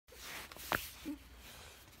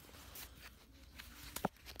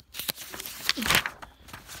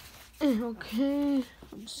Okay,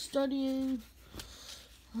 I'm studying.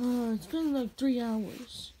 It's been like 3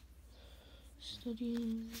 hours.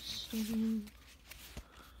 Studying.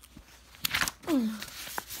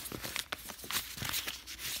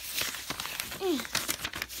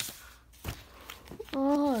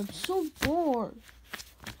 I'm so bored.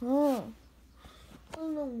 I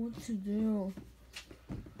don't know what to do.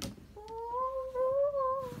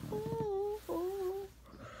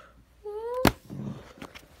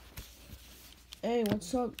 Hey,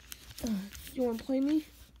 what's up? You wanna play me?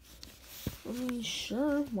 I mean,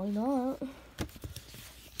 sure, why not?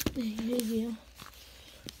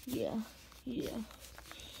 Yeah.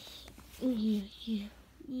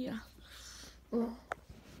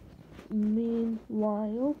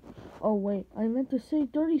 Meanwhile, oh wait, I meant to say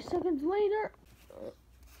 30 seconds later.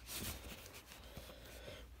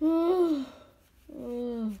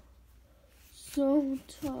 So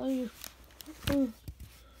tired.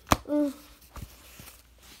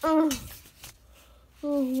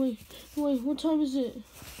 Oh wait, what time is it?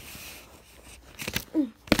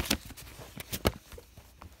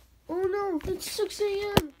 Oh no, it's 6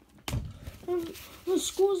 a.m. The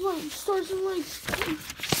school's starts in like 5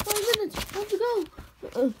 minutes. I have to go.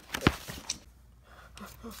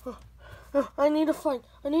 I need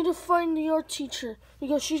to find the art teacher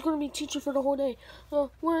because she's gonna be teaching for the whole day.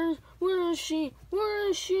 Where is she?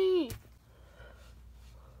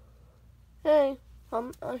 Hey,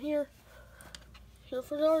 I'm here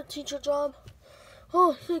for the art teacher job.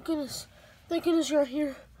 Oh, thank goodness you're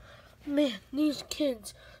here. Man, these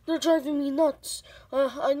kids, they're driving me nuts.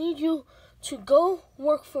 I need you to go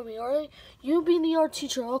work for me, alright? You be the art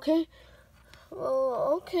teacher, okay?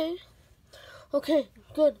 Okay. Okay,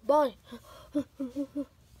 good, bye.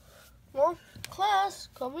 Well, class,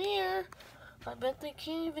 come here. I bet they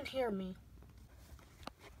can't even hear me.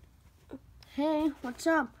 Hey, what's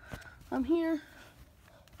up? I'm here.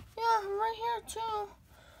 Yeah, I'm right here too.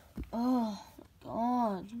 Oh,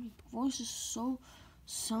 God, your voice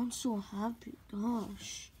sounds so happy.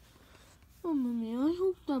 Gosh. Oh, mommy, I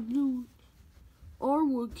hope that blue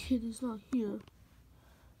R-word kid is not here.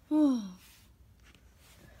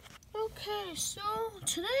 Okay, so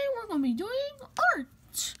today we're going to be doing art.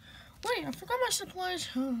 Wait, I forgot my supplies.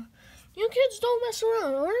 You kids don't mess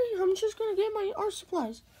around, alright? I'm just going to get my art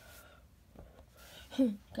supplies.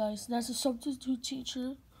 Guys, that's a substitute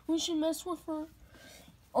teacher. We should mess with her.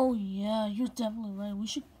 Oh, yeah, you're definitely right. We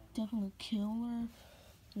should definitely kill her.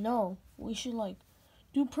 No, we should,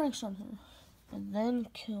 do pranks on her. And then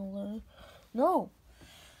kill her. No.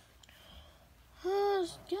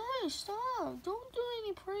 Guys, stop. Don't do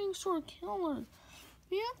any pranks or kill her.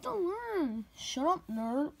 We have to learn. Shut up,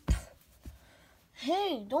 nerd.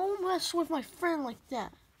 Hey, don't mess with my friend like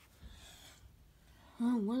that.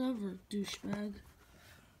 Oh, whatever, douchebag.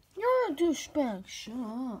 You're a douchebag. Shut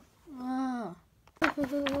up.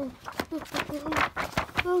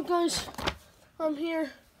 Oh, guys, I'm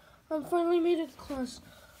here. I finally made it to class.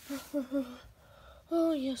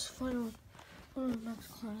 Oh, yes, finally. I'm back to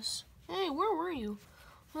class. Hey, where were you?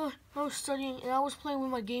 I was studying and I was playing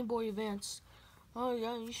with my Game Boy Advance. Oh,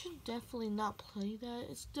 yeah, you should definitely not play that.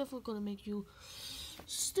 It's definitely going to make you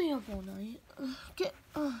stay up all night.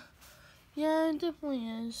 Yeah, it definitely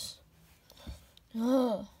is.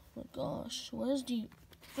 Oh, my gosh. Where's the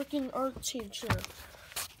freaking art teacher?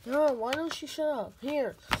 Oh, why don't you shut up?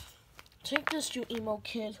 Here, take this, you emo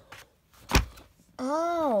kid.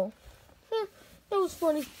 Ow. That was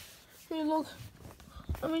funny. Hey, look.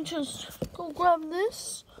 Let me just go grab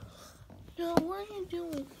this. Now, what are you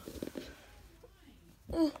doing?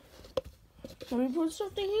 Let me put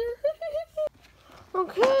something here.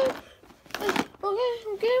 Okay.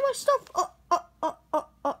 I'm getting my stuff.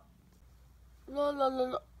 No.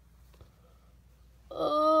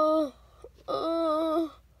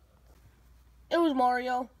 It was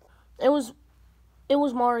Mario. It was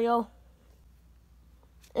Mario.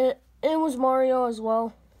 It was Mario as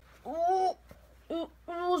well. Oh, it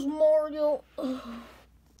was Mario.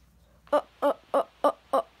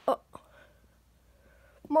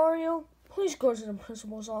 Mario, please go to the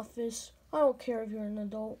principal's office. I don't care if you're an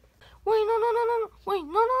adult. Wait, no. Wait,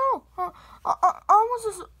 no. I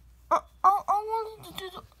wanted to do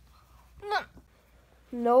the...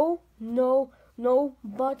 No,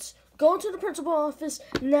 but go to the principal's office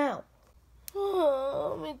now.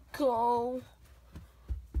 Let me go.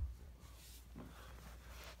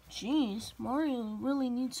 Jeez, Mario really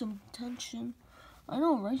needs some attention. I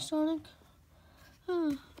know, right, Sonic?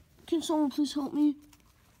 Can someone please help me?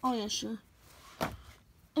 Oh, yeah, sure.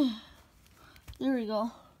 There we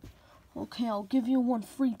go. Okay, I'll give you one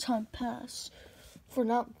free time pass for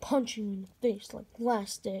not punching you in the face like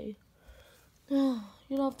last day. You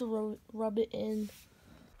don't have to rub it in.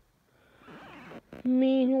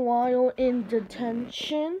 Meanwhile, in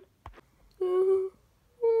detention. Oh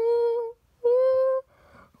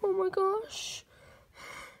my gosh.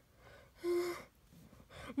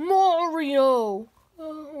 Mario!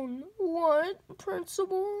 Oh, what,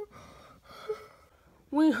 Principal?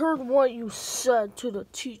 We heard what you said to the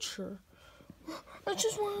teacher. I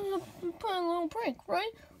just wanted to put a little break,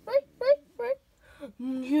 right? Right?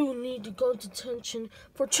 You need to go to detention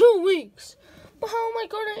for 2 weeks. But how am I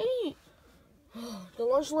going to eat? The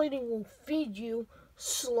lunch lady will feed you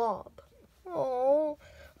slob. Oh,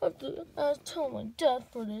 I have to tell my dad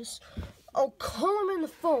for this. I'll call him in the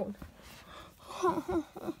phone.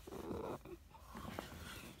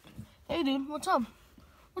 Hey, dude, what's up?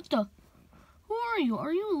 What the? Who are you?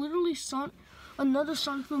 Are you literally another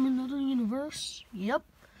Sonic from another universe? Yep,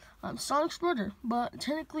 I'm Sonic's brother, but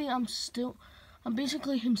technically I'm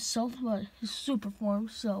basically himself, but his super form.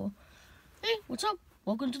 So, hey, what's up?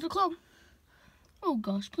 Welcome to the club. Oh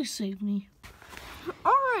gosh, please save me.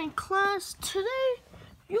 Alright, class, today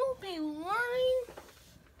you'll be learning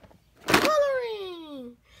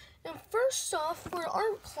coloring. And first off, for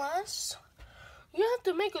art class, you have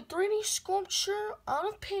to make a 3D sculpture out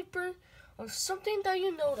of paper of something that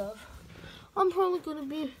you know of. I'm probably going to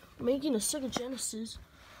be making a Sega Genesis.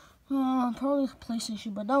 Probably a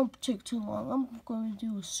PlayStation, but that won't take too long. I'm going to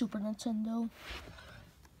do a Super Nintendo.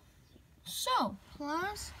 So,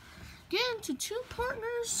 class, get into 2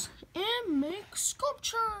 partners and make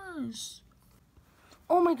sculptures.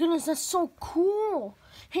 Oh my goodness, that's so cool.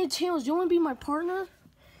 Hey, Tails, you want to be my partner?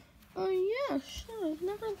 Yeah, sure. I've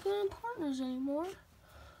never been partners anymore.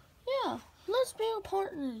 Yeah, let's be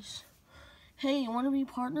partners. Hey, you want to be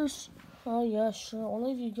partners? Oh, yeah, sure.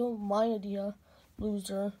 Only if you go with my idea,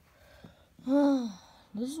 loser.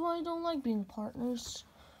 This is why I don't like being partners.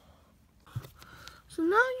 So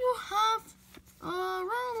now you have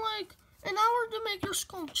around like an hour to make your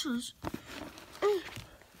sculptures.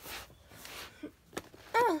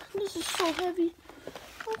 This is so heavy.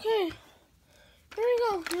 Okay, here we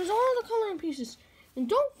go. Here's all the coloring pieces. And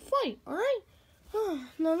don't fight, alright?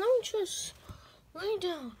 Now let me just lay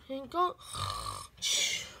down and go.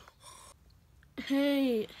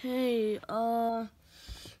 Hey,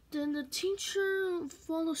 did the teacher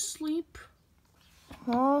fall asleep?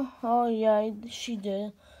 Huh? Oh yeah, she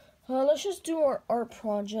did. Let's just do our art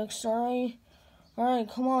projects, alright? Alright,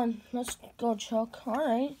 come on. Let's go, Chuck.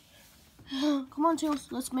 Alright. Come on, Tails.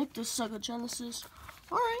 Let's make this Sega Genesis.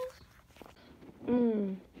 Alright.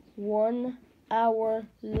 1 hour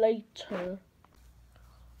later.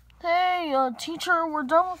 Hey, teacher, we're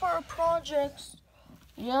done with our projects.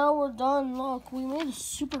 Yeah, we're done. Look, we made a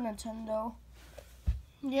Super Nintendo.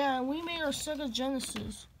 Yeah, we made our Sega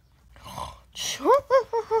Genesis. Oh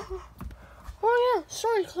yeah,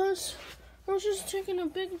 sorry class. I was just taking a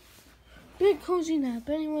big cozy nap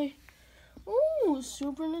anyway. Ooh,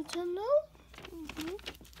 Super Nintendo.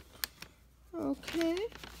 Okay.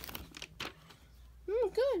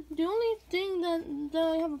 Good. The only thing that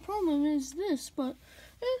I have a problem is this, but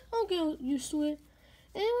I'll get used to it.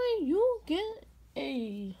 Anyway, you get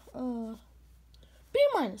a B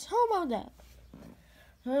minus. How about that?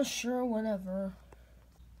 Sure, whatever.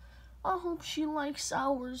 I hope she likes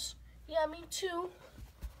ours. Yeah, me too.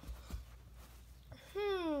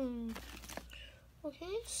 Okay,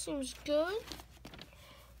 seems good.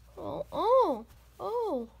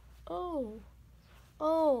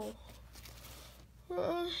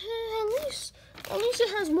 At least it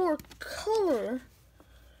has more color.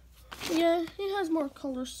 Yeah, it has more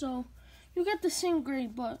color, so you get the same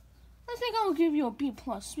grade, but I think I'll give you a B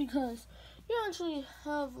plus because you actually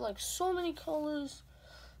have like so many colors,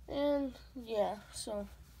 and yeah, so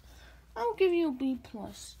I'll give you a B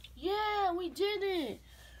plus. Yeah, we did it.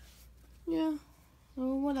 Yeah,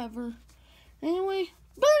 well, whatever. Anyway,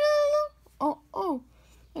 I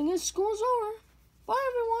guess school's over. Bye,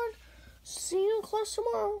 everyone. See you in class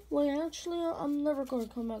tomorrow. Wait, actually, I'm never going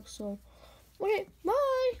to come back, so. Okay,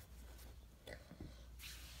 bye.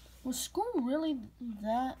 Was school really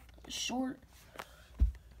that short?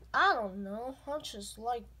 I don't know. I just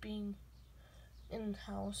like being in the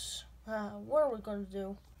house. What are we going to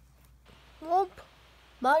do? Well,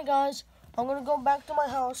 bye, guys. I'm going to go back to my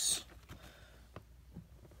house.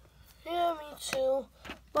 Yeah, me too.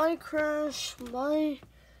 Bye, Crash. Bye,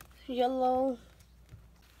 Yellow.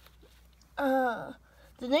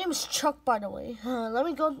 The name is Chuck, by the way. Let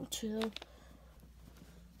me go to.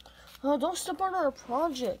 Don't step on our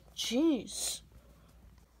project. Jeez.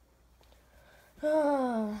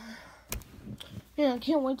 Yeah, I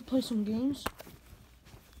can't wait to play some games.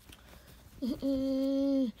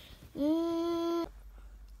 Hey,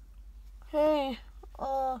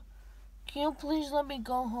 can you please let me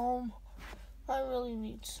go home? I really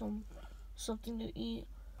need something to eat.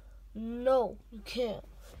 No, you can't.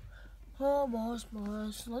 Oh, boss,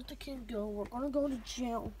 let the kid go. We're gonna go to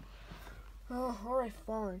jail. Oh, alright,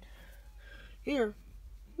 fine. Here.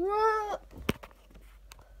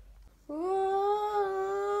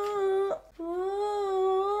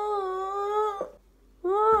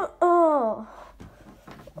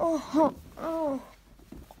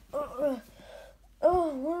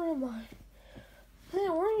 Where am I? Hey,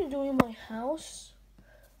 what are you doing in my house?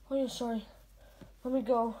 Oh, yeah, sorry. Let me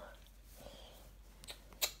go.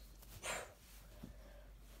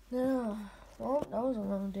 Yeah. Well, that was a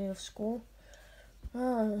long day of school.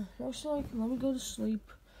 Looks like let me go to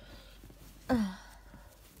sleep.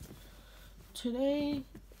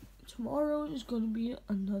 Tomorrow is going to be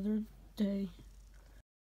another day.